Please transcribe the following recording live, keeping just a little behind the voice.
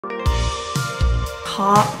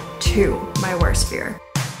top 2 my worst fear.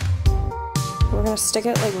 We're gonna stick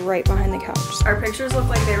it like right behind the couch. Our pictures look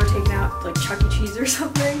like they were taken out like Chuck E. Cheese or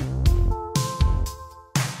something.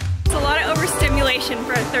 It's a lot of overstimulation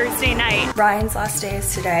for a Thursday night. Ryan's last day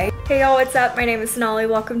is today. Hey y'all, what's up? My name is Sonali.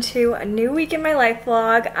 Welcome to a new week in my life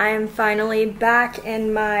vlog. I am finally back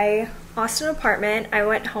in my Austin apartment. I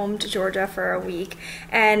went home to Georgia for a week,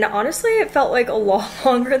 and honestly it felt like a lot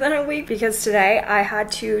longer than a week because today I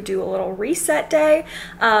had to do a little reset day.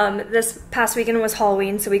 This past weekend was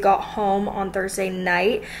Halloween, so we got home on Thursday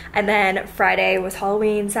night, and then Friday was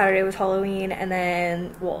Halloween, Saturday was Halloween, and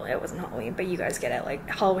then, well, it wasn't Halloween, but you guys get it, like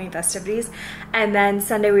Halloween festivities. And then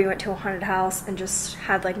Sunday we went to a haunted house and just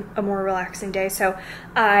had like a more relaxing day. So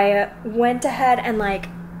I went ahead and like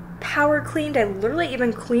power cleaned. I literally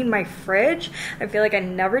even cleaned my fridge. I feel like I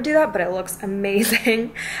never do that, but it looks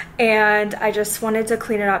amazing. And I just wanted to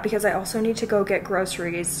clean it up because I also need to go get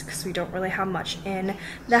groceries because we don't really have much in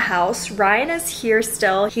the house. Ryan is here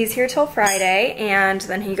still. He's here till Friday, and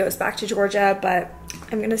then he goes back to Georgia, but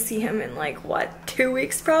I'm gonna see him in like, what, 2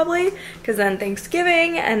 weeks probably? Because then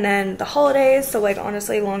Thanksgiving and then the holidays. So like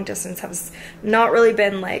honestly, long distance has not really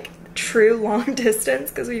been like true long distance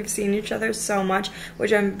because we've seen each other so much,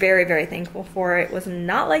 which I'm very, very thankful for. It was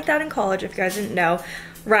not like that in college. If you guys didn't know,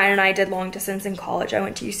 Ryan and I did long distance in college. I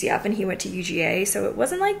went to UCF and he went to UGA, so it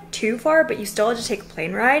wasn't like too far, but you still had to take a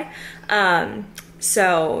plane ride.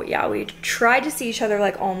 So yeah, we tried to see each other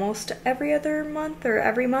like almost every other month or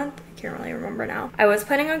every month. I can't really remember now. I was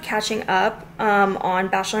planning on catching up on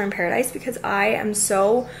Bachelor in Paradise because I am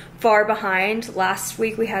so far behind. Last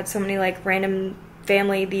week we had so many like random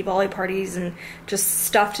family Diwali parties and just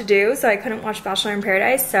stuff to do, so I couldn't watch Bachelor in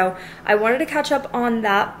Paradise. So I wanted to catch up on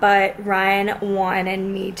that, but Ryan wanted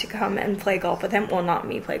me to come and play golf with him. Well, not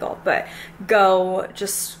me play golf, but go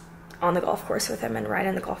just on the golf course with him and ride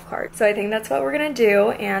in the golf cart. So I think that's what we're gonna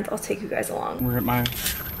do, and I'll take you guys along. We're at my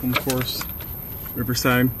home course,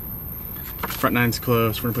 Riverside. Front nine's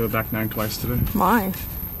closed. We're gonna play the back nine twice today. Why?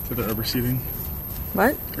 So they're overseeding.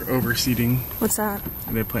 What? They're overseeding. What's that?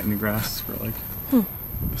 And they plant new grass for like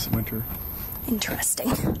this winter.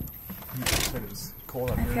 Interesting. It's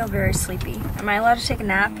cold out here. I feel very sleepy. Am I allowed to take a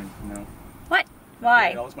nap? No. What?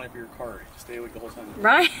 Why? That was my favorite car. Stay awake the whole time.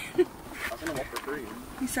 Ryan? I was gonna walk for free.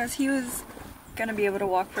 He says he was gonna be able to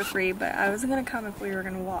walk for free, but I wasn't gonna come if we were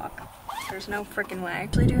gonna walk. There's no freaking way. I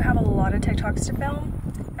actually do have a lot of TikToks to film,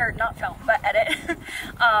 or not film, but edit,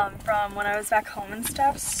 from when I was back home and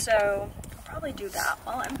stuff. So I'll probably do that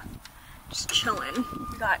while I'm just chilling.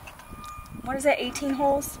 We got, what is it, 18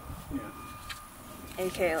 holes? Yeah.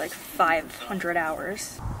 AKA like 500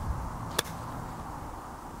 hours.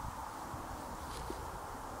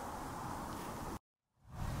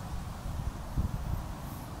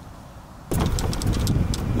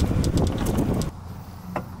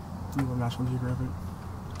 You love National Geographic.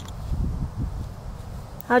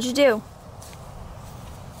 How'd you do?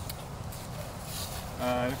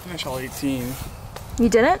 I didn't finish all 18. You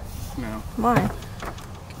didn't? No. Why?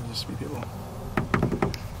 Just meet people.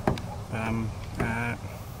 At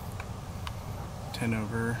 10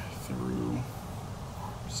 over through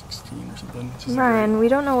 16 or something. Ryan, we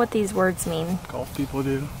don't know what these words mean. Golf people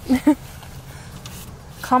do.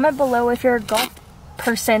 Comment below if you're a golf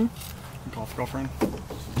person. Golf girlfriend.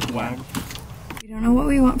 Wow. We don't know what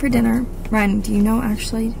we want for dinner. Ryan, do you know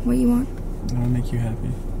actually what you want? I want to make you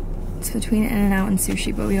happy. It's between In-N-Out and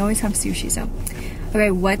sushi, but we always have sushi, so. Okay,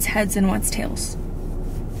 what's heads and what's tails?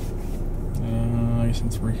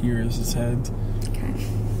 Since we're here, this is heads. Okay.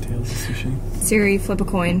 Tails is sushi. Siri, flip a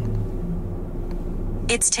coin.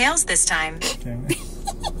 It's tails this time. Okay.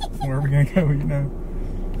 Where are we gonna go, you know?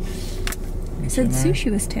 I said sushi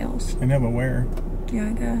was tails. I know, but where? Yeah,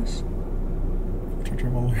 I guess.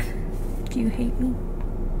 Do you hate me?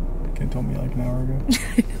 You told me like an hour ago.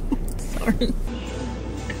 Sorry.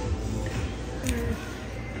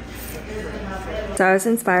 So I was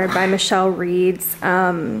inspired by Michelle Reed's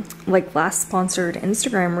like last sponsored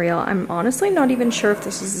Instagram reel. I'm honestly not even sure if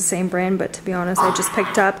this is the same brand, but to be honest, I just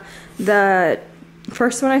picked up the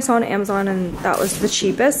first one I saw on Amazon and that was the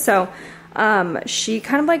cheapest. So she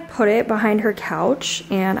kind of like put it behind her couch,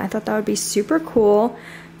 and I thought that would be super cool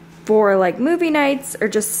for like movie nights or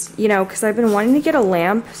just, you know, because I've been wanting to get a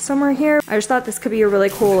lamp somewhere here. I just thought this could be a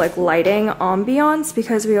really cool like lighting ambiance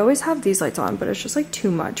because we always have these lights on, but it's just like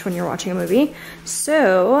too much when you're watching a movie.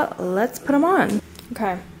 So let's put them on.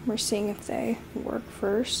 Okay, we're seeing if they work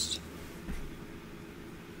first.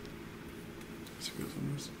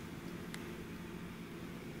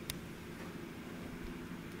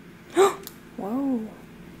 Whoa.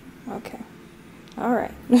 Okay. All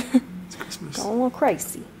right. Going a little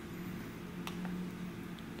crazy.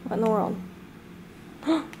 What in the world?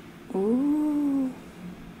 Ooh.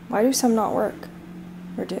 Why do some not work?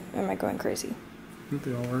 Or am I going crazy? I think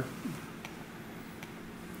they all work.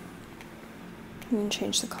 You can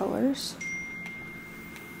change the colors.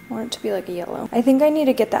 I want it to be like a yellow. I think I need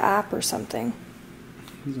to get the app or something.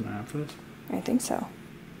 There's an app for this? I think so.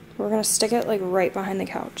 We're gonna stick it like right behind the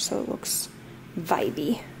couch so it looks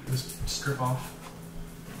vibey. Just strip off.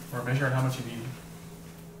 Or measure out how much you need.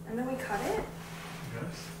 And then we cut it?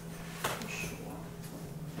 Yes. I'm sure.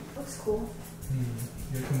 Looks cool.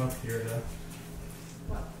 You come up here to.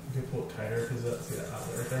 What? You can pull it tighter because see that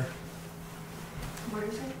outlet right there? What are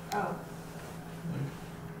you saying? Oh. Like,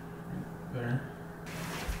 right there.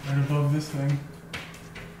 Right above this thing.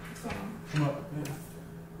 What's going on? Come up, yeah.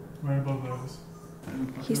 Right above those.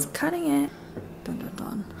 He's cutting it. Dun dun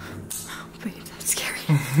dun. Wait, that's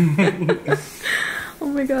scary. Oh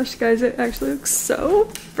my gosh, guys, it actually looks so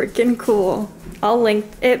freaking cool. I'll link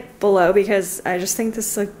it below because I just think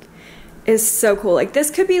this is so cool. Like, this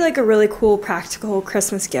could be like a really cool practical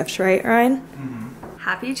Christmas gift, right, Ryan?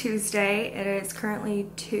 Happy Tuesday. It is currently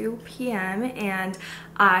 2 p.m. and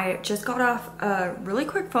I just got off a really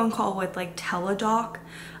quick phone call with like Teladoc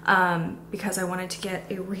because I wanted to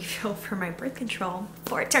get a refill for my birth control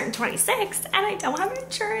before I turn 26 and I don't have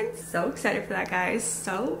insurance. So excited for that, guys.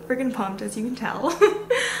 So freaking pumped, as you can tell.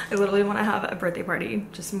 I literally want to have a birthday party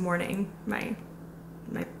just mourning my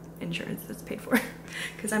insurance that's paid for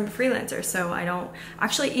because I'm a freelancer, so I don't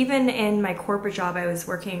actually, even in my corporate job I was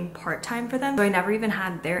working part-time for them, so I never even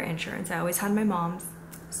had their insurance. I always had my mom's.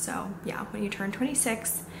 So yeah, when you turn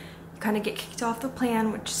 26 you kind of get kicked off the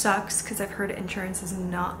plan, which sucks because I've heard insurance is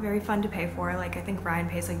not very fun to pay for. Like, I think Ryan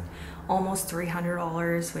pays like almost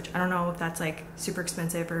 $300, which I don't know if that's like super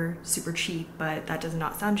expensive or super cheap, but that does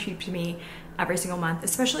not sound cheap to me every single month,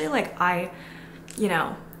 especially like I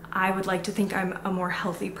would like to think I'm a more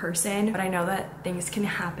healthy person, but I know that things can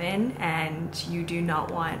happen and you do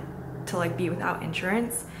not want to like be without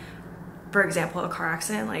insurance. For example, a car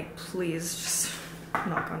accident, like please just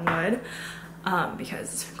knock on wood,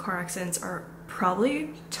 because car accidents are probably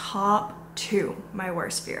top 2 my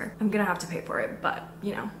worst fear. I'm gonna have to pay for it, but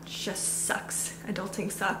you know, it just sucks.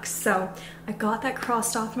 Adulting sucks. So I got that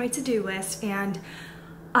crossed off my to-do list, and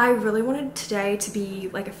I really wanted today to be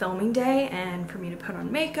like a filming day and for me to put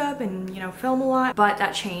on makeup and, you know, film a lot, but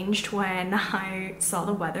that changed when I saw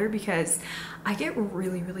the weather because I get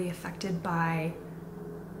really affected by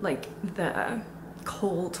like the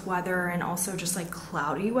cold weather and also just like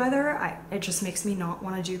cloudy weather. It just makes me not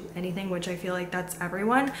want to do anything, which I feel like that's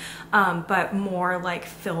everyone, but more like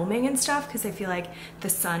filming and stuff because I feel like the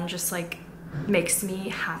sun just like makes me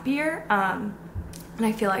happier. And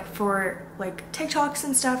I feel like for like TikToks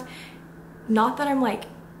and stuff, not that I'm like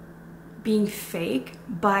being fake,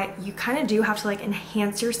 but you kind of do have to like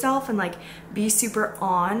enhance yourself and like be super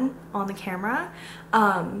on the camera.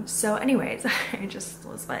 So anyways, I just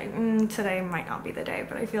was like, today might not be the day,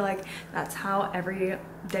 but I feel like that's how every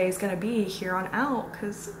day is gonna be here on out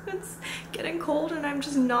because it's getting cold and I'm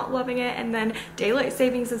just not loving it. And then daylight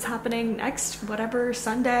savings is happening next whatever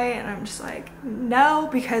Sunday, and I'm just like, no,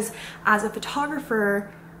 because as a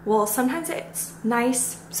photographer, well, sometimes it's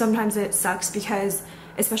nice, sometimes it sucks because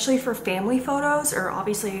especially for family photos, or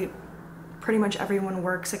obviously pretty much everyone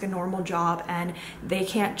works like a normal job and they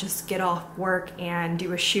can't just get off work and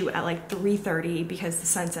do a shoot at like 3:30 because the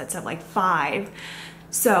sun sets at like 5.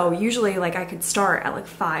 So usually like I could start at like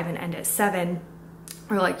 5 and end at 7,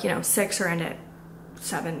 or like, you know, 6 or end at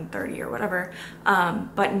 7:30 or whatever.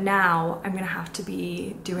 But now I'm gonna have to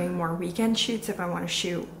be doing more weekend shoots if I want to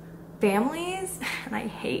shoot families, and I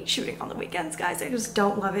hate shooting on the weekends, guys. I just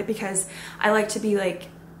don't love it because I like to be like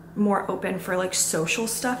more open for like social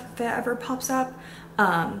stuff if it ever pops up.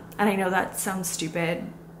 And I know that sounds stupid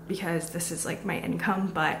because this is like my income,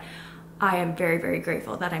 but I am very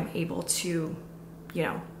grateful that I'm able to, you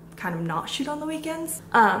know, kind of not shoot on the weekends.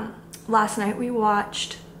 Last night we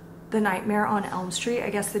watched The Nightmare on Elm Street, I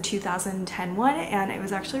guess the 2010 one, and it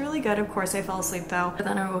was actually really good. Of course I fell asleep though, but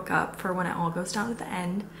then I woke up for when it all goes down at the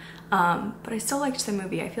end. But I still liked the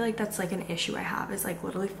movie. I feel like that's like an issue I have, is like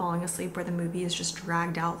literally falling asleep where the movie is just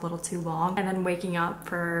dragged out a little too long and then waking up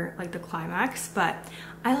for like the climax. But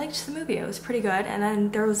I liked the movie, it was pretty good. And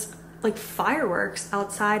then there was like fireworks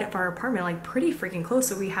outside of our apartment, like pretty freaking close,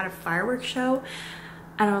 so we had a fireworks show.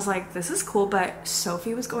 And I was like, this is cool, but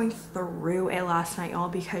Sophie was going through it last night, y'all,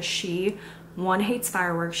 because she, one, hates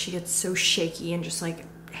fireworks. She gets so shaky and just like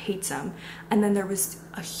hates them. And then there was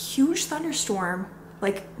a huge thunderstorm,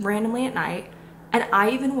 like randomly at night. And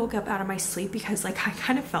I even woke up out of my sleep because like I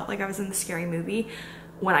kind of felt like I was in the scary movie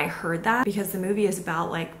when I heard that, because the movie is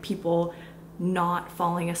about like people not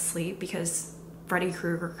falling asleep because Freddy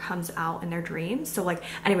Krueger comes out in their dreams. So like,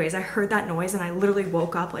 anyways, I heard that noise and I literally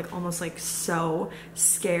woke up like almost like so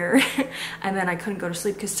scared. And then I couldn't go to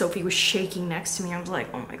sleep because Sophie was shaking next to me. I was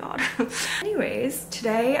like, oh my God. Anyways,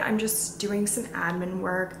 today I'm just doing some admin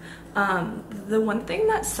work. The one thing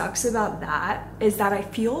that sucks about that is that I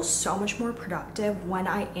feel so much more productive when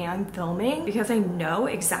I am filming because I know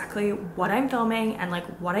exactly what I'm filming and like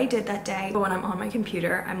what I did that day. But when I'm on my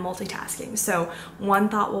computer, I'm multitasking. So one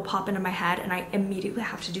thought will pop into my head and I immediately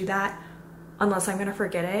have to do that unless I'm gonna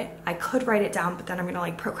forget it. I could write it down, but then I'm gonna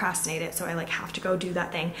like procrastinate it. So I like have to go do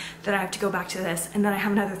that thing. Then I have to go back to this and then I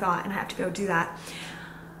have another thought and I have to go do that.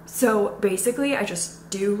 So basically I just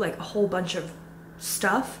do like a whole bunch of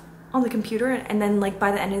stuff on the computer and then like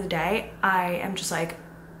by the end of the day I am just like,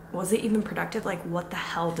 was it even productive? Like what the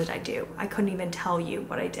hell did I do? I couldn't even tell you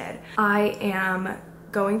what I did. I am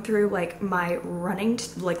going through like my running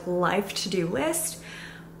like life to-do list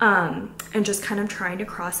and just kind of trying to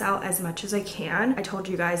cross out as much as I can. I told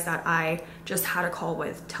you guys that I just had a call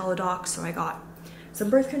with Teladoc, so I got some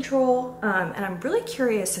birth control and I'm really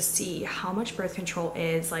curious to see how much birth control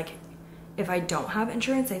is. Like if I don't have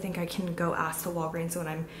insurance, I think I can go ask the Walgreens when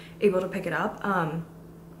I'm able to pick it up.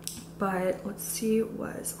 But let's see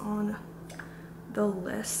what was on the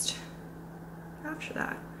list after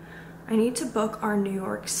that. I need to book our New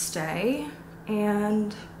York stay,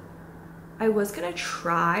 and I was gonna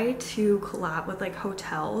try to collab with like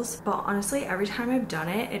hotels, but honestly, every time I've done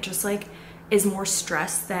it, it just like is more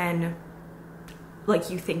stress than like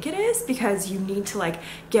you think it is, because you need to like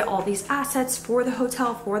get all these assets for the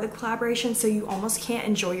hotel, for the collaboration, so you almost can't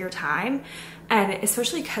enjoy your time. And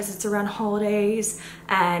especially because it's around holidays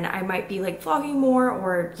and I might be like vlogging more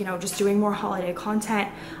or, you know, just doing more holiday content,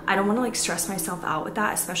 I don't want to like stress myself out with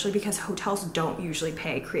that, especially because hotels don't usually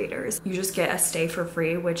pay creators. You just get a stay for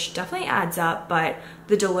free, which definitely adds up, but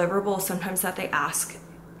the deliverables sometimes that they ask,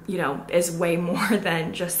 you know, is way more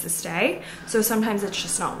than just the stay. So sometimes it's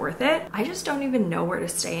just not worth it. I just don't even know where to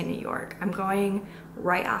stay in New York. I'm going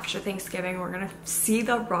right after Thanksgiving. We're gonna see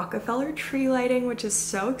the Rockefeller tree lighting, which is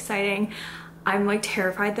so exciting. I'm like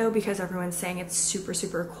terrified though, because everyone's saying it's super,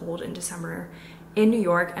 super cold in December in New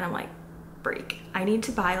York. And I'm like, break. I need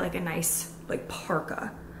to buy like a nice like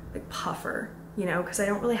parka, like puffer, you know, because I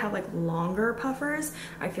don't really have like longer puffers.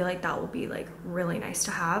 I feel like that will be like really nice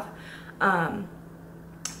to have.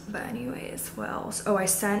 But anyways, what else? Oh, I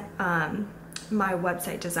sent my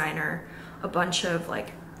website designer a bunch of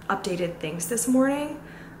like updated things this morning.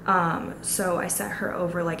 So I sent her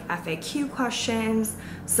over like FAQ questions,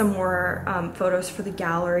 some more photos for the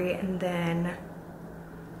gallery, and then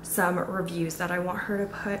some reviews that I want her to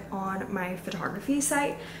put on my photography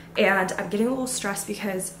site. And I'm getting a little stressed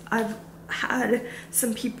because I've had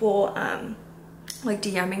some people like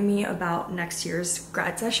DMing me about next year's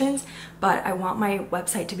grad sessions, but I want my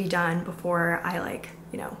website to be done before I like,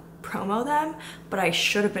 you know, promo them. But I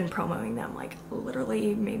should have been promoting them like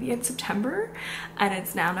literally maybe in September, and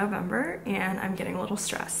it's now November and I'm getting a little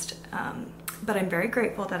stressed. But I'm very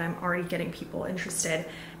grateful that I'm already getting people interested.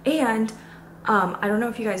 And I don't know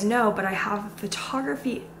if you guys know, but I have a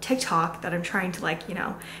photography TikTok that I'm trying to like, you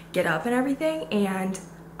know, get up and everything, and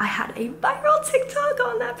I had a viral TikTok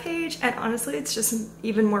on that page, and honestly it's just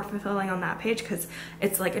even more fulfilling on that page because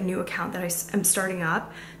it's like a new account that I am starting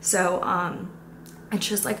up. So it's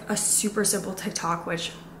just like a super simple TikTok,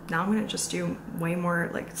 which now I'm gonna just do way more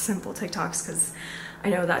like simple TikToks because I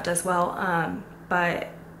know that does well. But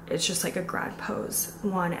it's just like a grad pose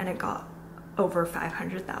one, and it got over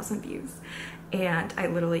 500,000 views, and I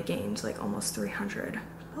literally gained like almost 300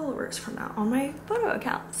 followers from that on my photo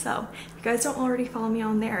account. So if you guys don't already follow me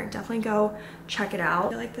on there, definitely go check it out. I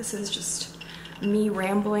feel like this is just me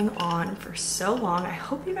rambling on for so long. I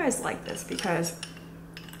hope you guys like this, because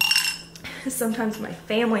sometimes my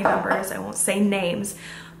family members, I won't say names,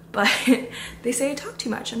 but they say I talk too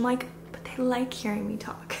much. I'm like, but they like hearing me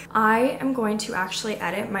talk. I am going to actually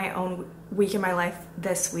edit my own week in my life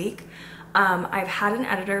this week. I've had an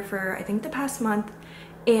editor for I think the past month,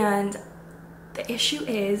 and the issue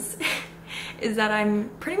is that I'm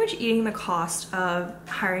pretty much eating the cost of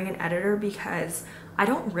hiring an editor because I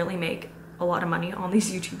don't really make a lot of money on these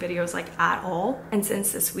YouTube videos like at all. And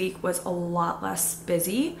since this week was a lot less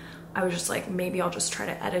busy, I was just like, maybe I'll just try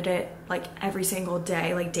to edit it like every single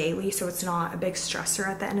day, like daily, so it's not a big stressor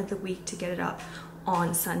at the end of the week to get it up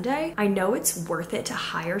on Sunday. I know it's worth it to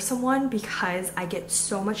hire someone because I get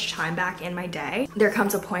so much time back in my day. There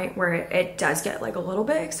comes a point where it does get like a little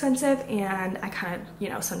bit expensive, and I kind of, you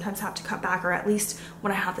know, sometimes have to cut back, or at least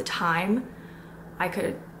when I have the time, I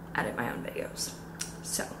could edit my own videos.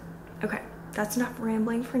 So, okay. that's enough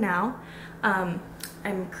rambling for now.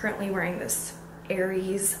 I'm currently wearing this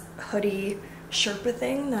Aries hoodie Sherpa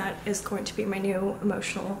thing that is going to be my new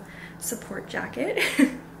emotional support jacket.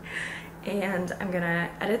 And I'm gonna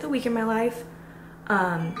edit the week in my life.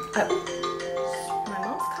 My mom's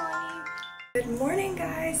calling me. Good morning,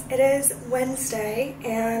 guys. It is Wednesday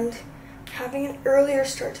and having an earlier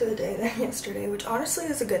start to the day than yesterday, which honestly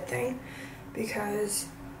is a good thing because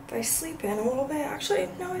if I sleep in a little bit, actually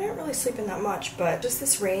no, I didn't really sleep in that much, but just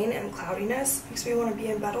this rain and cloudiness makes me want to be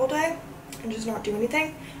in bed all day and just not do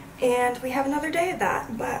anything. And we have another day of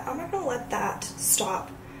that, but I'm not gonna let that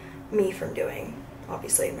stop me from doing,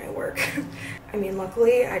 obviously, my work. I mean,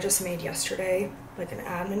 luckily I just made yesterday like an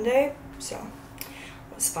admin day, so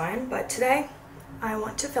it was fine. But today I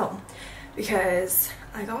want to film because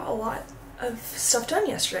I got a lot of stuff done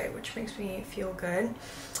yesterday, which makes me feel good.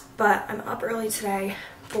 But I'm up early today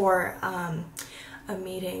for a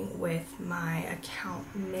meeting with my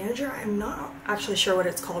account manager. I'm not actually sure what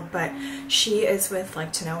it's called, but she is with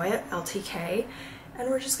Like to Know It, LTK, and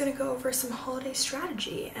we're just gonna go over some holiday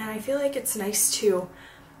strategy. And I feel like it's nice to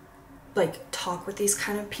like talk with these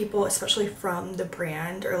kind of people, especially from the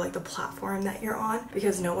brand or like the platform that you're on,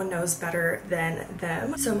 because no one knows better than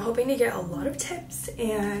them. So I'm hoping to get a lot of tips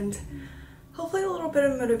and hopefully a little bit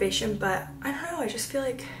of motivation. But I don't know, I just feel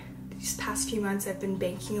like these past few months I've been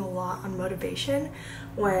banking a lot on motivation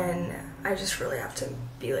when I just really have to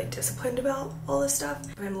be like disciplined about all this stuff.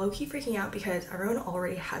 But I'm low-key freaking out because everyone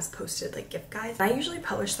already has posted like gift guides. I usually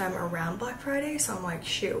publish them around Black Friday, so I'm like,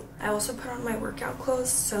 shoot. I also put on my workout clothes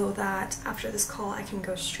so that after this call I can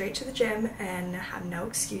go straight to the gym and have no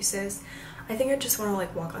excuses. I think I just want to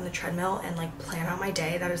like walk on the treadmill and like plan out my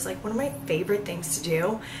day. That is like one of my favorite things to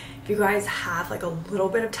do. If you guys have like a little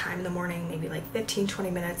bit of time in the morning, maybe like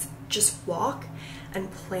 15-20 minutes, just walk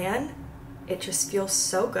and plan. It just feels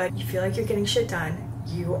so good. You feel like you're getting shit done.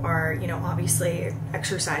 You are, you know, obviously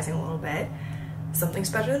exercising a little bit. Something's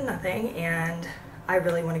better than nothing, and I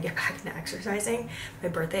really want to get back into exercising. My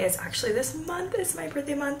birthday is actually this month. It's my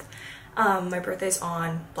birthday month. My birthday's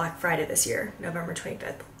on Black Friday this year, November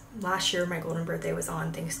 25th. Last year my golden birthday was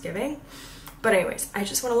on Thanksgiving. But anyways, I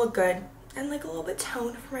just want to look good and like a little bit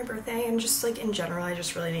toned for my birthday, and just like in general I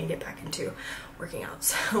just really need to get back into working out.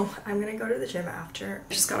 So I'm gonna go to the gym after.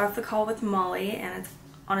 I just got off the call with Molly and it's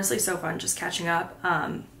honestly so fun just catching up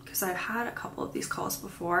because I've had a couple of these calls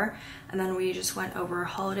before, and then we just went over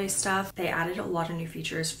holiday stuff. They added a lot of new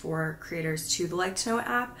features for creators to the Like to Know It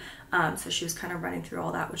app, so she was kind of running through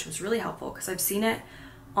all that, which was really helpful because I've seen it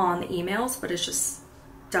on the emails, but it's just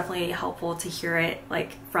definitely helpful to hear it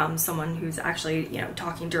like from someone who's actually, you know,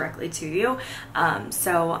 talking directly to you.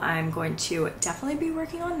 So I'm going to definitely be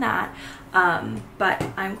working on that, but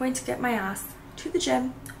I'm going to get my ass to the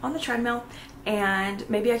gym on the treadmill, and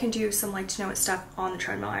maybe I can do some Like to Know It stuff on the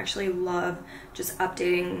treadmill. I actually love just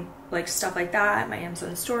updating like stuff like that, my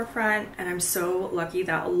Amazon storefront, and I'm so lucky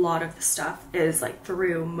that a lot of the stuff is like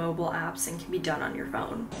through mobile apps and can be done on your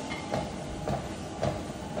phone.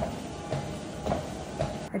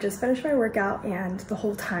 I just finished my workout, and the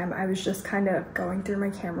whole time I was just kind of going through my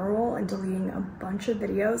camera roll and deleting a bunch of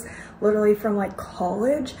videos, literally from like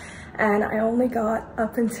college, and I only got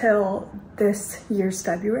up until this year's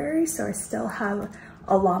February, so I still have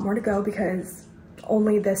a lot more to go because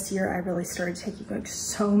only this year I really started taking like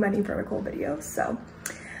so many vertical videos. So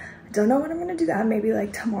I don't know when I'm gonna do that. Maybe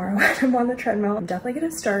like tomorrow when I'm on the treadmill. I'm definitely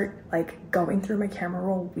gonna start like going through my camera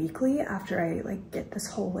roll weekly after I like get this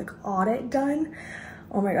whole like audit done.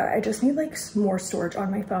 Oh my god, I just need like more storage on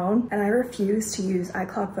my phone, and I refuse to use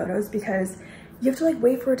iCloud Photos because you have to like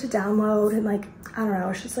wait for it to download, and like, I don't know,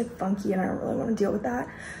 it's just like funky and I don't really want to deal with that.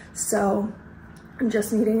 So I'm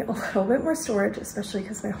just needing a little bit more storage, especially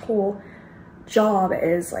because my whole job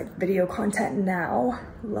is like video content now.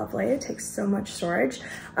 Lovely, it takes so much storage.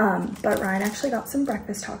 But Ryan actually got some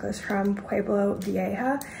breakfast tacos from Pueblo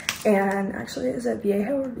Vieja, and actually, is it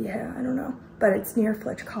Vieja or Vieja? I don't know, but it's near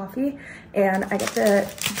Flitch Coffee, and I get the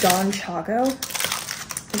Don Chago.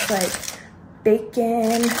 It's like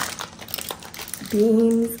bacon,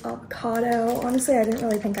 beans, avocado. Honestly, I didn't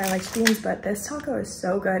really think I liked beans, but this taco is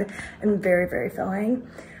so good and very, very filling.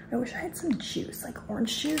 I wish I had some juice, like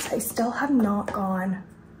orange juice. I still have not gone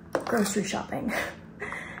grocery shopping.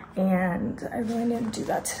 And I really need to do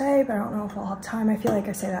that today, but I don't know if I'll have time. I feel like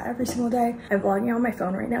I say that every single day. I'm vlogging on my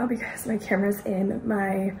phone right now because my camera's in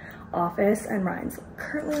my office and Ryan's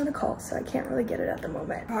currently on a call, so I can't really get it at the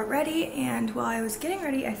moment. Got ready, and while I was getting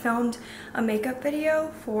ready, I filmed a makeup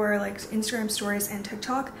video for like Instagram stories and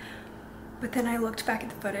TikTok, but then I looked back at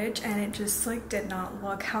the footage and it just like did not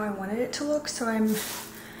look how I wanted it to look, so I'm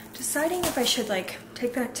deciding if I should like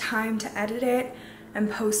take that time to edit it and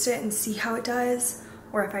post it and see how it does,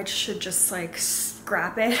 or if I should just like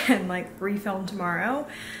scrap it and like refilm tomorrow,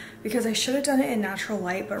 because I should have done it in natural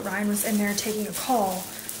light, but Ryan was in there taking a call,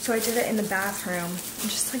 so I did it in the bathroom, and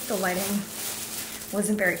just like the lighting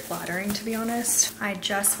wasn't very flattering, to be honest. I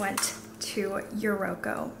just went to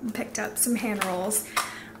Euroko and picked up some hand rolls.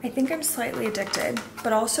 I think I'm slightly addicted,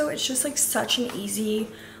 but also it's just like such an easy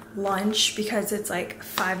lunch because it's like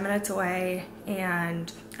 5 minutes away,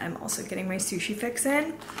 and I'm also getting my sushi fix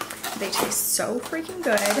in. They taste so freaking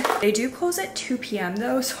good. They do close at 2 p.m.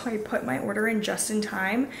 though, so I put my order in just in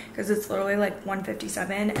time because it's literally like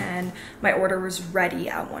 1:57 and my order was ready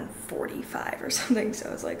at 1:45 or something. So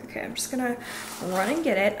I was like, okay, I'm just gonna run and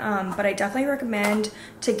get it. But I definitely recommend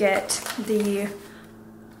to get the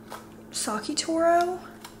Saki Toro,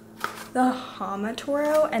 the Hama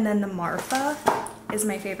Toro, and then the Marfa is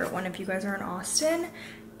my favorite one. If you guys are in Austin,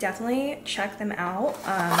 definitely check them out.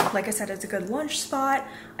 Like I said, it's a good lunch spot.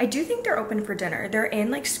 I do think they're open for dinner. They're in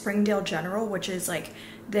like Springdale General, which is like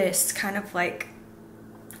this kind of like,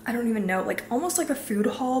 I don't even know, like almost like a food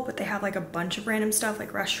hall, but they have like a bunch of random stuff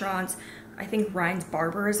like restaurants. I think Ryan's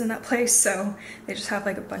Barber is in that place, so they just have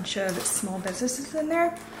like a bunch of small businesses in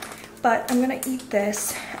there. But I'm gonna eat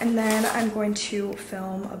this and then I'm going to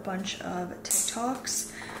film a bunch of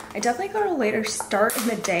TikToks. I definitely got a later start in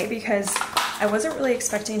the day because I wasn't really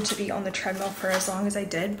expecting to be on the treadmill for as long as I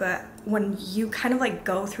did, but when you kind of like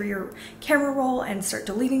go through your camera roll and start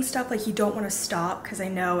deleting stuff, like you don't want to stop, because I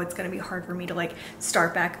know it's going to be hard for me to like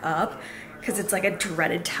start back up because it's like a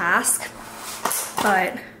dreaded task.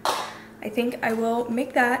 But I think I will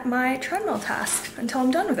make that my treadmill task until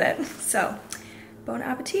I'm done with it. So bon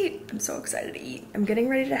appetit. I'm so excited to eat. I'm getting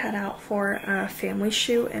ready to head out for a family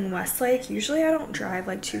shoot in Westlake. Usually I don't drive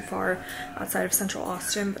like too far outside of central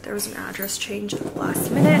Austin, but there was an address change at the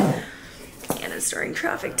last minute and it's during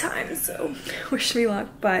traffic time, so wish me luck.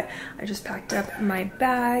 But I just packed up my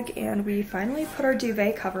bag and we finally put our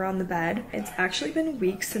duvet cover on the bed. It's actually been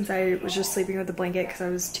weeks since I was just sleeping with a blanket because I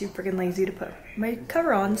was too freaking lazy to put my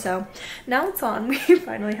cover on, so now it's on. We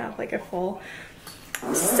finally have like a full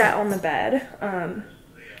set on the bed.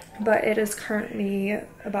 But it is currently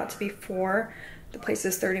about to be 4. The place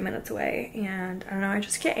is 30 minutes away, and I don't know, I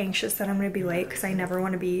just get anxious that I'm gonna be late because I never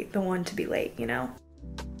want to be the one to be late, you know?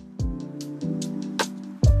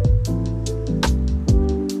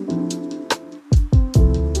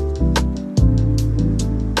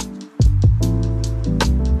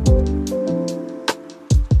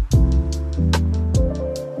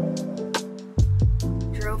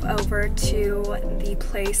 Over to the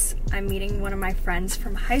place I'm meeting one of my friends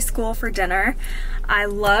from high school for dinner. I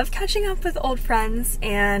love catching up with old friends,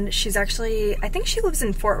 and she's actually, I think she lives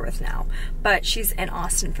in Fort Worth now, but she's in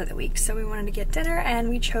Austin for the week, so we wanted to get dinner and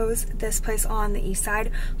we chose this place on the east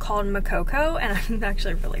side called Makoko, and I'm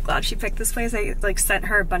actually really glad she picked this place. I like sent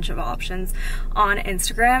her a bunch of options on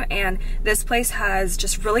Instagram, and this place has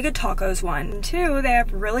just really good tacos, 1. 2, they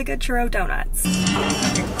have really good churro donuts.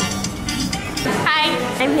 Hi,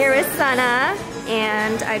 I'm here with Sana,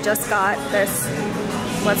 and I just got this,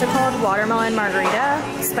 what's it called? Watermelon margarita,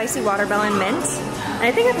 spicy watermelon mint. And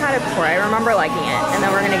I think I've had it before, I remember liking it. And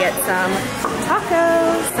then we're gonna get some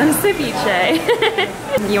tacos, some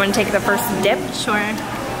ceviche. You wanna take the first dip? Sure.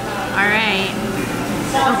 All right.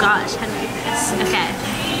 Oh gosh, how do I do this? Okay,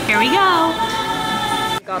 here we go.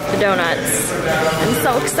 Got the donuts. I'm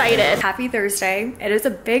so excited. Happy Thursday. It is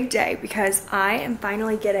a big day because I am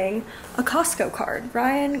finally getting a Costco card.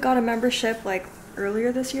 Ryan got a membership like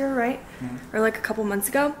earlier this year, right? Mm-hmm. Or like a couple months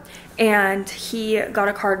ago. And he got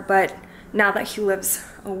a card, but now that he lives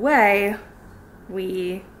away,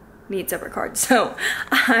 we need separate cards. So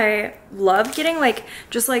I love getting like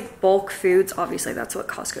just like bulk foods. Obviously that's what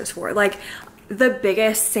Costco's for. Like the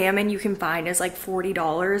biggest salmon you can find is like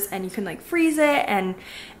 $40, and you can like freeze it, and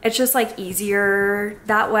it's just like easier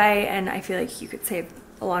that way, and I feel like you could save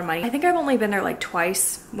a lot of money. I think I've only been there like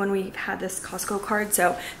twice when we had this Costco card,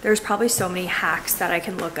 so there's probably so many hacks that I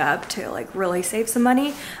can look up to like really save some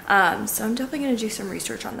money. So I'm definitely gonna do some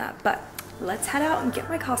research on that, but let's head out and get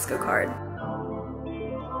my Costco card.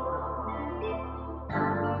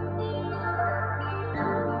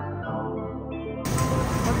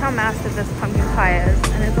 How massive this pumpkin pie is,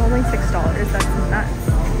 and it's only $6. That's nuts.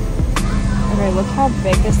 Okay, look how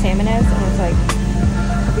big the salmon is, and it's like,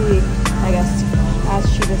 could be, I guess, as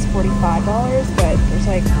cheap as $45, but there's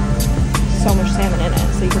like so much salmon in it,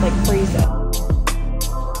 so you could like freeze it.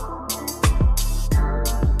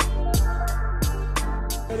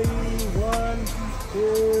 Ready, 1,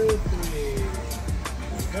 2, 3.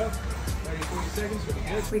 Go. 30, 40 seconds.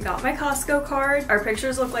 We got my Costco card. Our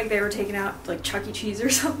pictures look like they were taken out like Chuck E. Cheese or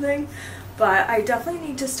something. But I definitely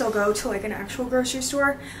need to still go to like an actual grocery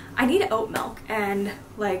store. I need oat milk, and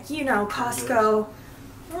like, you know, Costco,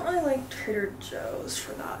 I don't really like Trader Joe's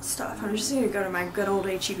for that stuff. I just need to go to my good old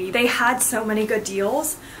H-E-B. They had so many good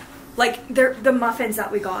deals. Like the muffins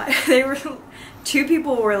that we got, they were, two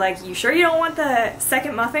people were like, you sure you don't want the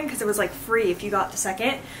second muffin? Because it was like free if you got the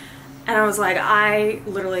second. And I was like, I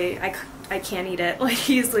can't eat it. Like,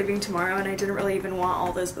 he's leaving tomorrow, and I didn't really even want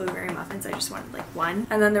all those blueberry muffins. I just wanted like one.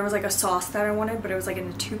 And then there was like a sauce that I wanted, but it was like in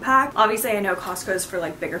a 2-pack. Obviously I know Costco's for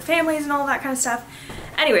like bigger families and all that kind of stuff.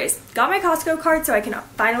 Anyways, got my Costco card so I can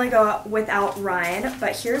finally go out without Ryan.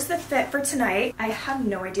 But here's the fit for tonight. I have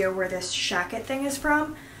no idea where this shacket thing is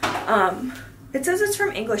from. It says it's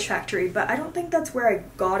from English Factory, but I don't think that's where I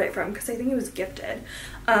got it from because I think it was gifted.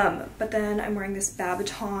 But then I'm wearing this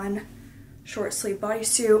Babaton short sleeve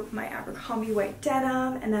bodysuit, my Abercrombie white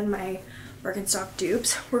denim, and then my Birkenstock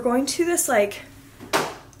dupes. We're going to this like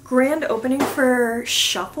grand opening for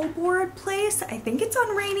shuffleboard place. I think it's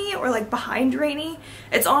on Rainy or like behind Rainy.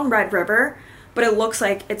 It's on Red River, but it looks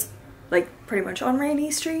like it's like pretty much on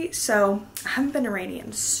Rainy Street. So I haven't been to Rainy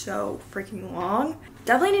in so freaking long.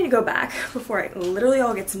 Definitely need to go back before it literally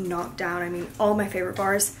all gets knocked down. I mean, all my favorite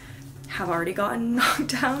bars have already gotten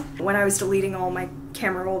knocked down. When I was deleting all my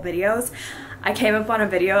camera roll videos, I came up on a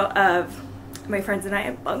video of my friends and I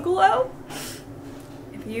at Bungalow.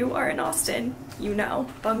 If you are in Austin, you know.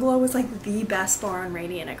 Bungalow was like the best bar on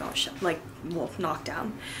Rainy, and it got knocked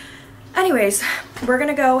down. Anyways, we're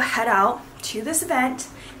gonna go head out to this event.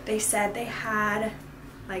 They said they had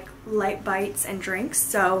like light bites and drinks,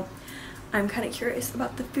 so I'm kind of curious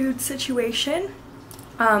about the food situation.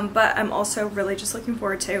 But I'm also really just looking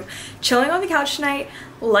forward to chilling on the couch tonight,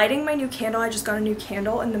 lighting my new candle. I just got a new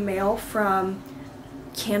candle in the mail from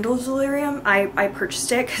Candle Delirium. I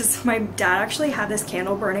purchased it because my dad actually had this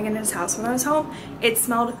candle burning in his house when I was home. It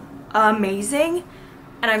smelled amazing,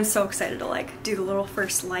 and I'm so excited to like do the little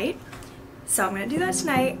first light. So I'm gonna do that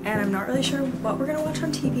tonight, and I'm not really sure what we're gonna watch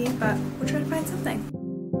on TV, but we'll try to find something.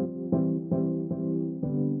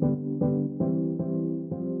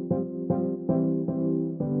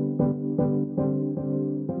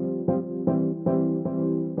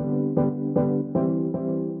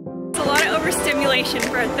 Overstimulation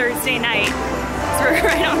for a Thursday night. So we're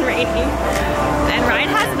right on Rainy. And Ryan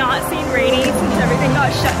has not seen Rainy since everything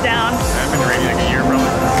got shut down. I've been Rainy like a year, probably.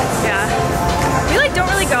 Yeah. We like don't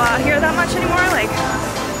really go out here that much anymore. Like,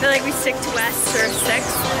 I feel like we stick to west or 6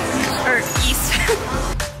 or east.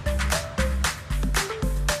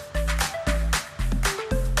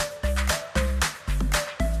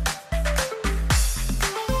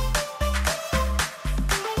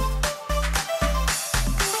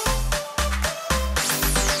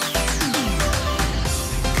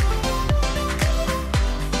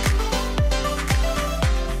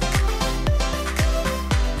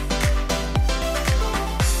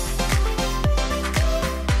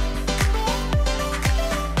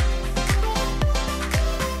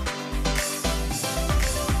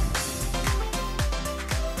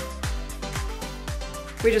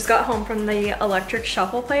 We just got home from the electric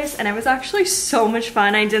shuffle place, and it was actually so much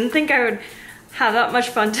fun. I didn't think I would have that much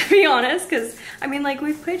fun, to be honest, because I mean, like,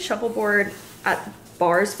 we've played shuffleboard at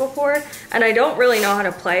bars before, and I don't really know how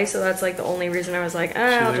to play, so that's like the only reason I was like,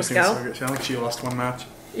 I'll just go. It sounded like she lost one match.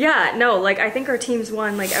 Yeah, no, like I think our teams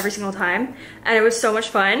won like every single time, and it was so much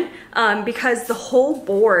fun because the whole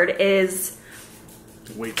board is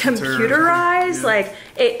computerized. Yeah. Like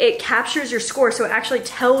it captures your score, so it actually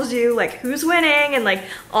tells you like who's winning and like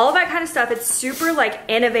all that kind of stuff. It's super like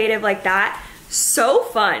innovative like that. So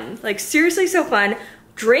fun, like seriously so fun.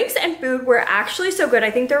 Drinks and food were actually so good.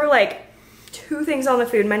 I think there were like 2 things on the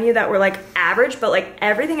food menu that were like average, but like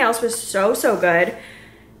everything else was so good.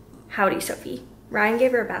 Howdy, Sophie. Ryan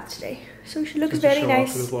gave her a bath today, so she looks very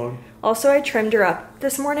nice. Also, I trimmed her up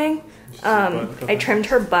this morning. I trimmed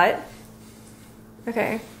her butt.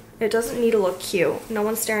 Okay, it doesn't need to look cute. No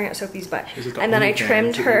one's staring at Sophie's butt. And then I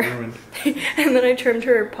trimmed her, and then I trimmed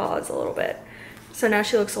her paws a little bit. So now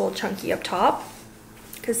she looks a little chunky up top,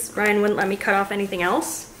 because Ryan wouldn't let me cut off anything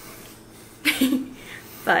else.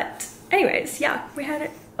 But anyways, yeah, we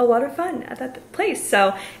had a lot of fun at that place.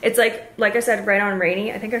 So it's like I said, right on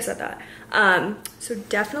Rainy. I think I said that. So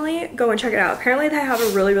definitely go and check it out. Apparently they have a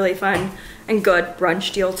really fun and good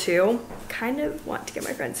brunch deal too. Kind of want to get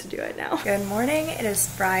my friends to do it now. Good morning. It is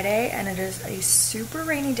Friday and it is a super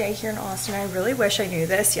rainy day here in Austin. I really wish I knew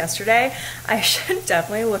this yesterday. I should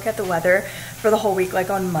definitely look at the weather for the whole week, like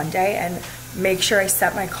on Monday, and make sure I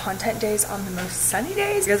set my content days on the most sunny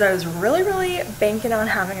days, because I was really banking on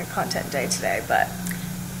having a content day today, but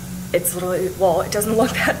it's literally, well, it doesn't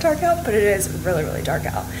look that dark out, but it is really dark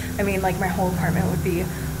out. I mean, like, my whole apartment would be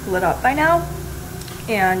lit up by now,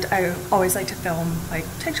 and I always like to film like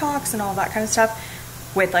TikToks and all that kind of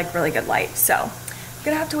stuff with like really good light. So I'm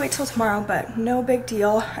gonna have to wait till tomorrow, but no big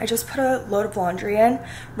deal. I just put a load of laundry in.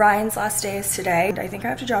 Ryan's last day is today. I think I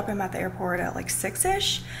have to drop him at the airport at like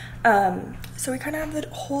 6-ish. So we kind of have the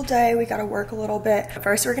whole day. We gotta work a little bit.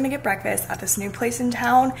 First, we're gonna get breakfast at this new place in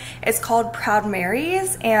town. It's called Proud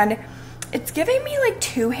Mary's, and it's giving me like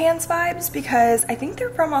Two Hands vibes because I think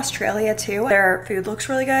they're from Australia too. Their food looks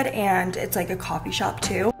really good, and it's like a coffee shop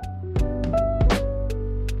too.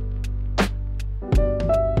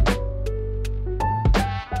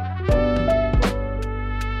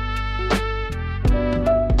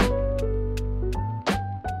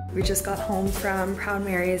 We just got home from Proud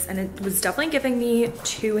Mary's, and it was definitely giving me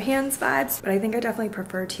Two Hands vibes, but I think I definitely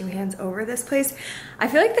prefer Two Hands over this place. I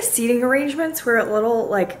feel like the seating arrangements were a little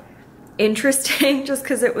like interesting just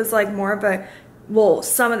because it was like more of a, well,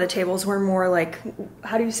 some of the tables were more like,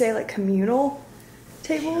 how do you say, like communal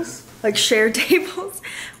tables, like shared tables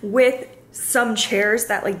with some chairs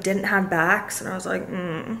that like didn't have backs, and I was like,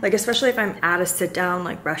 like, especially if I'm at a sit down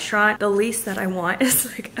like restaurant, the least that I want is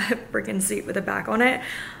like a freaking seat with a back on it.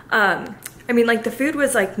 I mean, like, the food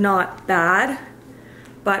was like not bad,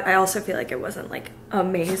 but I also feel like it wasn't like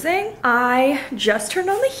amazing. I just turned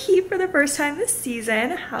on the heat for the first time this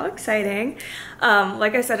season. How exciting.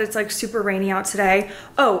 Like I said, it's like super rainy out today.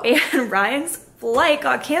 Oh, and Ryan's flight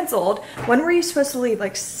got canceled. When were you supposed to leave?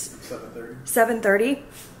 Like 7:30. 7:30?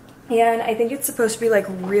 And I think it's supposed to be like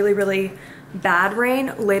really bad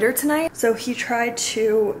rain later tonight. So he tried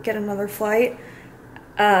to get another flight,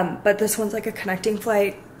 but this one's like a connecting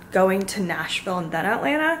flight going to Nashville and then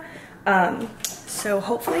Atlanta. So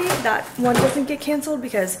hopefully that one doesn't get canceled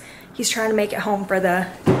because he's trying to make it home for the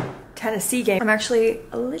Tennessee game. I'm actually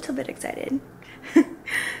a little bit excited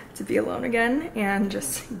to be alone again and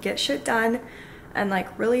just get shit done and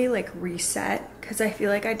like really like reset, because I feel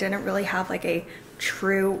like I didn't really have like a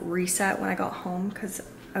true reset when I got home because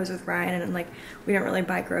I was with Ryan and like we didn't really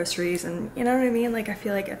buy groceries, and you know what I mean? Like, I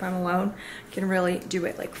feel like if I'm alone, I can really do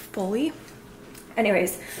it like fully.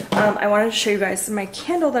 Anyways, I wanted to show you guys my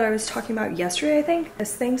candle that I was talking about yesterday, I think.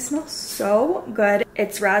 This thing smells so good.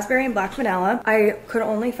 It's raspberry and black vanilla. I could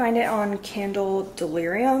only find it on Candle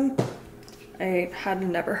Delirium. I had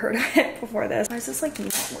never heard of it before this. Why is this like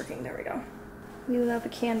not working? There we go. We love a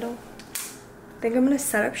candle. I think I'm gonna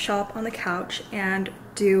set up shop on the couch and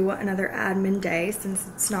do another admin day since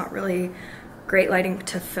it's not really great lighting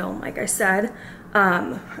to film, like I said.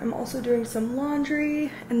 I'm also doing some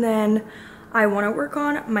laundry, and then I want to work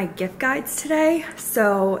on my gift guides today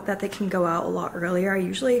so that they can go out a lot earlier. I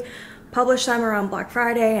usually publish them around Black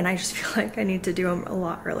Friday, and I just feel like I need to do them a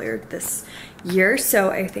lot earlier this year, so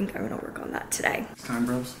I think I'm gonna work on that today. It's time,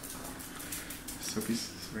 bros. Sophie's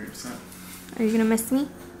very upset. Are you gonna miss me?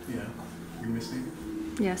 Yeah. You miss me?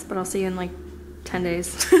 Yes, but I'll see you in like 10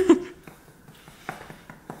 days. I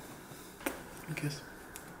guess.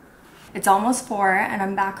 It's almost 4 and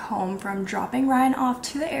I'm back home from dropping Ryan off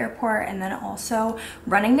to the airport and then also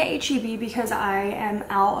running to HEB because I am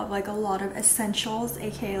out of like a lot of essentials,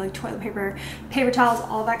 aka like toilet paper, paper towels,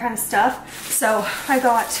 all that kind of stuff. So I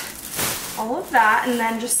got all of that and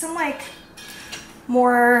then just some like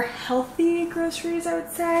more healthy groceries, I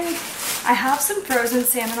would say. I have some frozen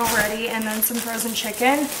salmon already and then some frozen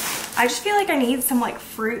chicken. I just feel like I need some like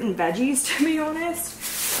fruit and veggies, to be honest,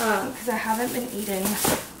 because I haven't been eating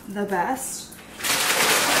the best.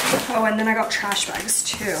 Oh, and then I got trash bags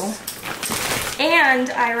too.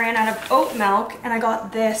 And I ran out of oat milk and I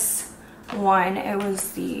got this one. It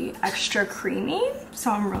was the extra creamy.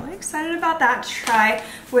 So I'm really excited about that to try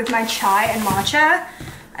with my chai and matcha.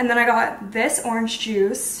 And then I got this orange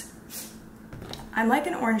juice. I'm like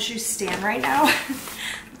an orange juice stan right now.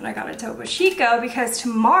 But I got a Topo Chico because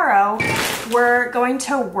tomorrow we're going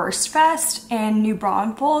to Wurst Fest in New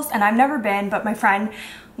Braunfels, and I've never been, but my friend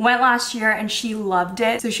went last year and she loved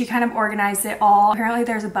it. So she kind of organized it all. Apparently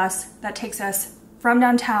there's a bus that takes us from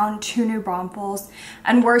downtown to New Braunfels,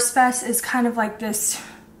 and Wurst Fest is kind of like this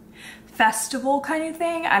festival kind of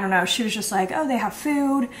thing. I don't know. She was just like, oh, they have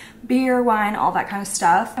food, beer, wine, all that kind of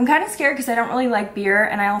stuff. I'm kind of scared because I don't really like beer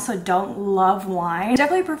and I also don't love wine. I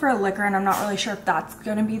definitely prefer liquor, and I'm not really sure if that's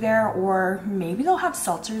gonna be there, or maybe they'll have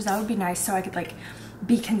seltzers. That would be nice so I could like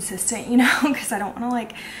be consistent, you know, because I don't want to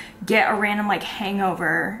like get a random like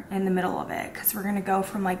hangover in the middle of it, because we're gonna go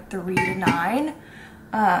from like 3 to 9.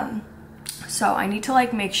 So I need to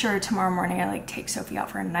like make sure tomorrow morning I like take Sophie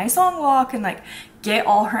out for a nice long walk and like get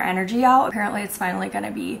all her energy out. Apparently it's finally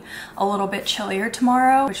gonna be a little bit chillier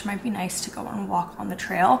tomorrow, which might be nice to go and walk on the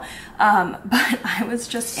trail. But I was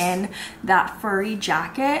just in that furry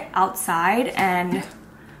jacket outside and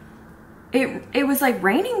it was like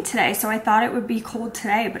raining today, so I thought it would be cold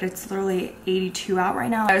today, but it's literally 82 out right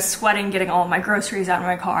now. I was sweating getting all of my groceries out of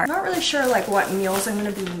my car. I'm not really sure like what meals I'm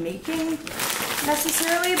gonna be making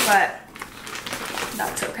necessarily, but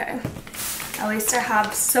that's okay. At least I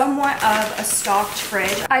have somewhat of a stocked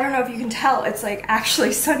fridge. I don't know if you can tell, it's like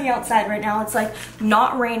actually sunny outside right now. It's like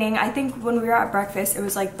not raining. I think when we were at breakfast, it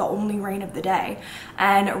was like the only rain of the day.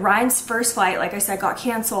 And Ryan's first flight, like I said, got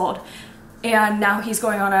canceled. And now he's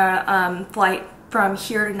going on a flight from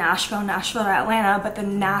here to Nashville, Nashville to Atlanta, but the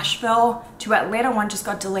Nashville to Atlanta one just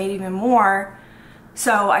got delayed even more.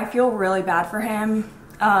 So I feel really bad for him,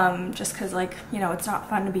 just cause like, you know, it's not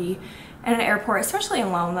fun to be in an airport, especially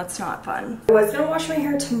alone. That's not fun. I was gonna wash my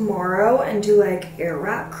hair tomorrow and do like air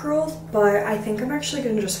wrap curls, but I think I'm actually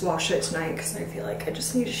gonna just wash it tonight because I feel like I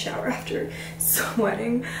just need a shower after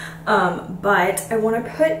sweating. But I want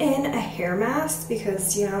to put in a hair mask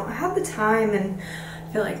because, you know, I have the time and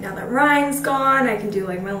I feel like now that Ryan's gone, I can do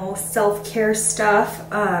like my little self-care stuff.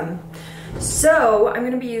 So I'm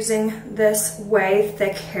gonna be using this Way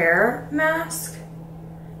Thick Hair mask.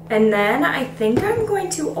 And then I think I'm going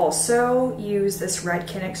to also use this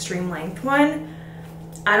Redken Extreme Length one.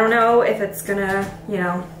 I don't know if it's gonna, you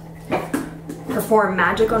know, perform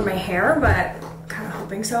magic on my hair, but I'm kind of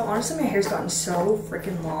hoping so. Honestly, my hair's gotten so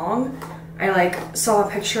freaking long. I like saw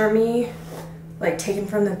a picture of me like taken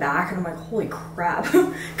from the back and I'm like, holy crap,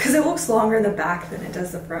 because it looks longer in the back than it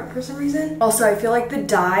does the front for some reason. Also, I feel like the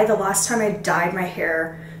dye, the last time I dyed my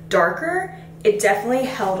hair darker, it definitely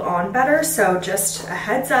held on better. So just a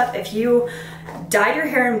heads up, if you dyed your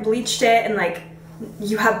hair and bleached it and like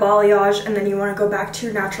you have balayage and then you want to go back to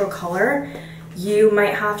your natural color, you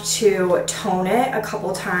might have to tone it a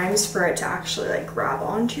couple times for it to actually like grab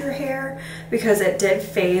onto your hair, because it did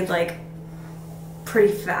fade like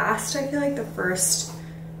pretty fast. I feel like the first,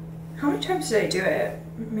 how many times did I do it?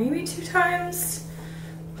 Maybe 2 times.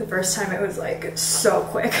 The first time it was like so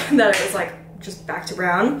quick that it was like just back to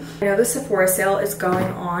brown. I know the Sephora sale is going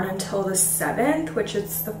on until the 7th, which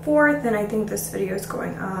is the 4th, and I think this video is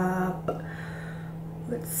going up,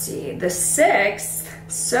 let's see, the 6th.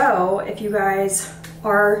 So if you guys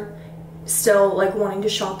are still like wanting to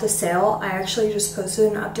shop the sale, I actually just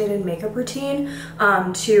posted an updated makeup routine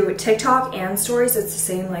to TikTok and stories. It's the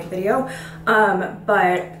same like video,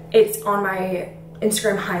 but it's on my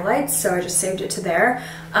Instagram highlights, so I just saved it to there,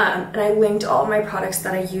 and I linked all of my products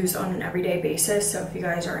that I use on an everyday basis. So if you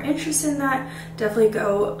guys are interested in that, definitely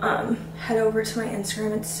go head over to my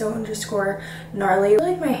Instagram. It's so_gnarly. I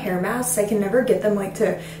like my hair masks, I can never get them like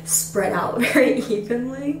to spread out very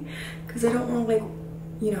evenly because I don't want to like,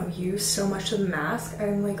 you know, use so much of the mask.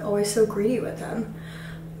 I'm like always so greedy with them,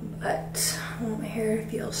 but I want my hair to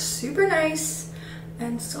feel super nice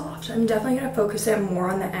and soft. I'm definitely gonna focus it more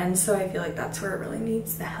on the end, so I feel like that's where it really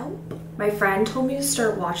needs the help. My friend told me to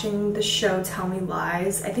start watching the show Tell Me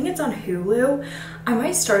Lies. I think it's on Hulu. I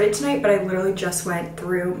might start it tonight, but I literally just went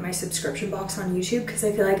through my subscription box on YouTube because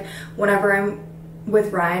I feel like whenever I'm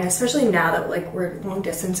with Ryan, especially now that like we're long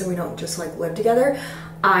distance and we don't just like live together,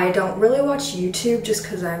 I don't really watch YouTube just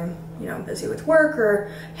because I'm, you know, busy with work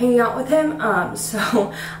or hanging out with him.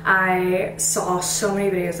 So I saw so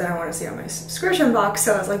many videos that I want to see on my subscription box,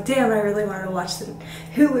 so I was like, damn, I really wanted to watch the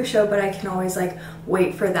Hulu show, but I can always like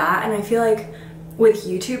wait for that. And I feel like with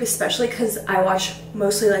YouTube, especially because I watch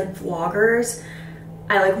mostly like vloggers,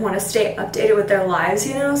 I like want to stay updated with their lives,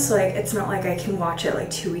 you know, so like it's not like I can watch it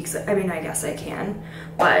like 2 weeks. I mean, I guess I can,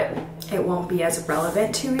 but it won't be as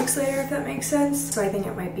relevant 2 weeks later, if that makes sense. So I think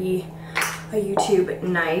it might be a YouTube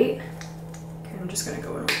night. Okay, I'm just gonna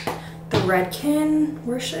go in the Redken.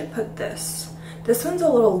 Where should I put this? This one's a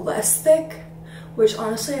little less thick, which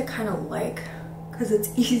honestly I kind of like because it's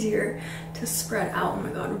easier to spread out. Oh my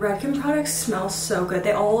god, Redken products smell so good.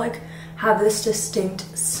 They all like have this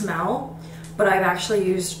distinct smell, but I've actually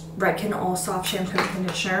used Redken All Soft Shampoo and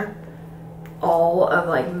Conditioner all of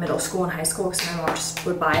like middle school and high school because my mom just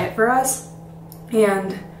would buy it for us,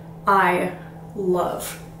 and I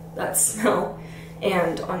love that smell.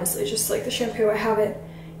 And honestly, just like the shampoo, I have it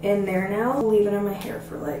in there now. I'll leave it in my hair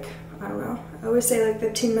for like, I don't know, I always say like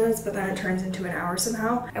 15 minutes, but then it turns into an hour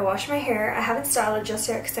somehow. I washed my hair. I haven't styled it just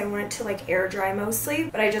yet because I want it to like air dry mostly,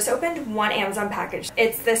 but I just opened one Amazon package.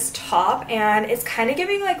 It's this top and it's kind of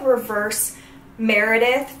giving like reverse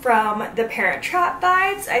Meredith from the Parent Trap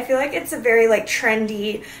vibes. I feel like it's a very like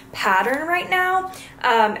trendy pattern right now.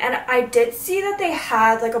 And I did see that they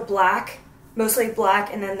had like a black, mostly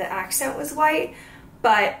black, and then the accent was white,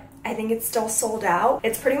 but I think it's still sold out.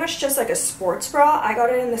 It's pretty much just like a sports bra. I got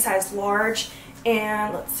it in the size large,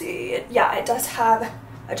 and let's see, yeah, it does have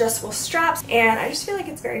adjustable straps, and I just feel like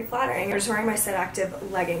it's very flattering. I'm just wearing my Set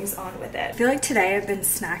Active leggings on with it. I feel like today I've been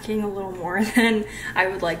snacking a little more than I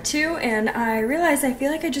would like to, and I realized I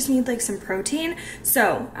feel like I just need like some protein.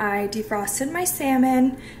 So I defrosted my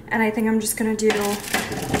salmon, and I think I'm just gonna do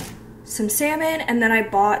some salmon, and then I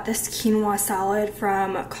bought this quinoa salad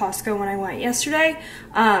from Costco when I went yesterday.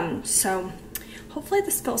 So hopefully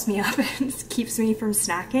this fills me up and keeps me from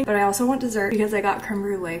snacking. But I also want dessert because I got creme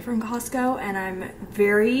brulee from Costco, and I'm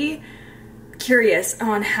very curious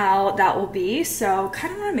on how that will be. So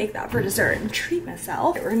kind of want to make that for dessert and treat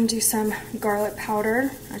myself. We're gonna do some garlic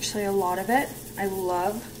powder, actually a lot of it. I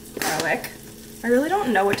love garlic. I really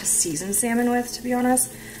don't know what to season salmon with, to be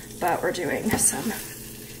honest, but we're doing some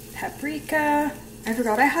paprika. I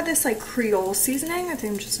forgot I had this like Creole seasoning. I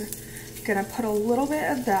think I'm just gonna put a little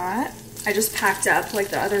bit of that. I just packed up like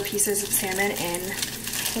the other pieces of salmon in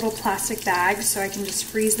little plastic bags so I can just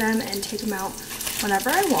freeze them and take them out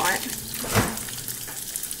whenever I want.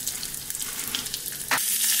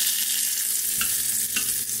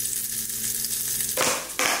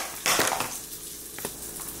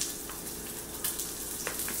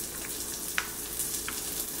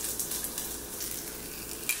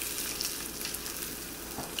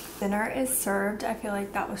 Dinner is served. I feel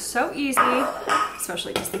like that was so easy,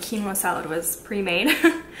 especially because the quinoa salad was pre-made.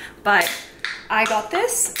 But I got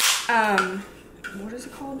this, what is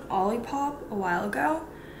it called? Olipop a while ago.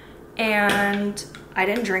 And I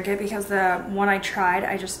didn't drink it because the one I tried,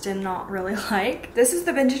 I just did not really like. This is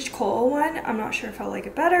the vintage cola one. I'm not sure if I'll like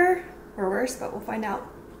it better or worse, but we'll find out.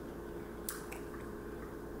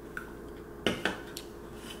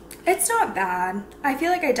 It's not bad. I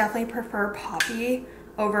feel like I definitely prefer Poppy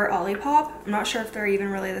over Olipop. I'm not sure if they're even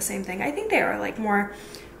really the same thing. I think they are like more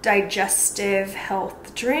digestive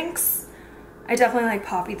health drinks. I definitely like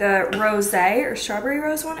Poppy. The rosé or strawberry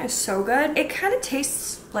rose one is so good. It kind of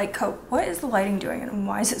tastes like Coke. What is the lighting doing and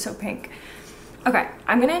why is it so pink? Okay,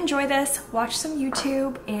 I'm gonna enjoy this, watch some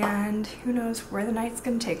YouTube, and who knows where the night's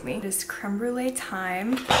gonna take me. It is creme brulee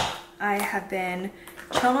time. I have been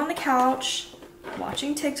chilling on the couch,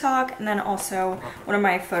 watching TikTok, and then also one of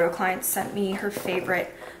my photo clients sent me her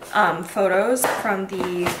favorite photos from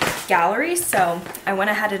the gallery, so I went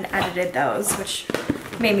ahead and edited those, which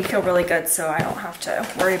made me feel really good, so I don't have to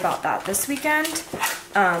worry about that this weekend.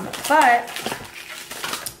 But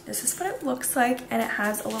this is what it looks like, and it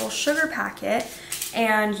has a little sugar packet,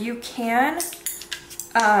 and you can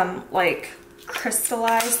like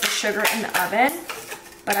crystallize the sugar in the oven.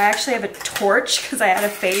 But I actually have a torch because I had a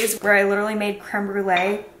phase where I literally made creme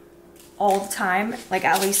brulee all the time, like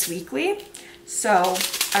at least weekly. So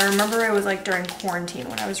I remember it was like during quarantine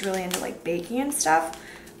when I was really into like baking and stuff.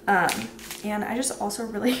 And I just also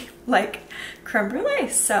really like creme brulee.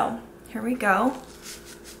 So here we go.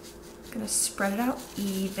 I'm gonna spread it out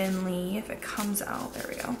evenly if it comes out. There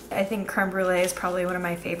we go. I think creme brulee is probably one of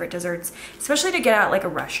my favorite desserts, especially to get at like a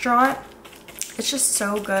restaurant. It's just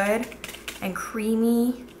so good and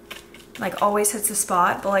creamy, like always hits the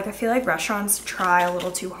spot. But like I feel like restaurants try a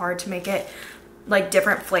little too hard to make it like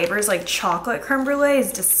different flavors. Like chocolate creme brulee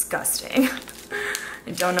is disgusting.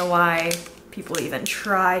 I don't know why people even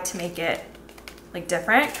try to make it like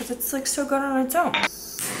different, because it's like so good on its own.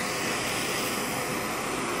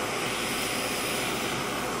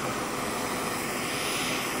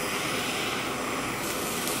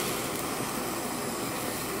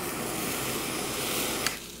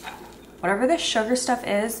 Whatever this sugar stuff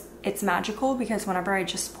is, it's magical, because whenever I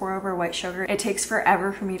just pour over white sugar, it takes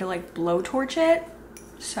forever for me to like blowtorch it.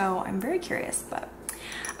 So I'm very curious, but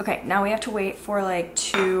okay, now we have to wait for like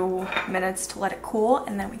 2 minutes to let it cool,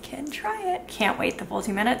 and then we can try it. Can't wait the full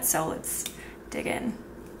 2 minutes, so let's dig in.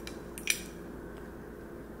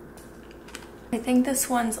 I think this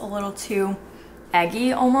one's a little too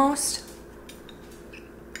eggy almost.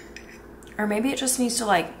 Or maybe it just needs to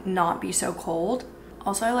like not be so cold.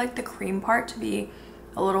 Also, I like the cream part to be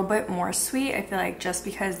a little bit more sweet. I feel like just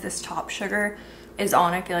because this top sugar is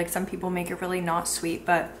on, I feel like some people make it really not sweet,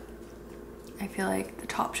 but I feel like the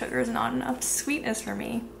top sugar is not enough sweetness for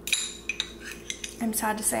me. I'm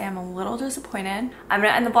sad to say I'm a little disappointed. I'm gonna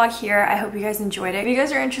end the vlog here. I hope you guys enjoyed it. If you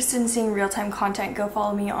guys are interested in seeing real-time content, go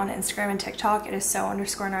follow me on Instagram and TikTok. It is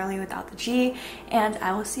so_gnarly without the G, and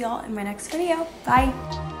I will see y'all in my next video.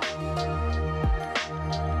 Bye.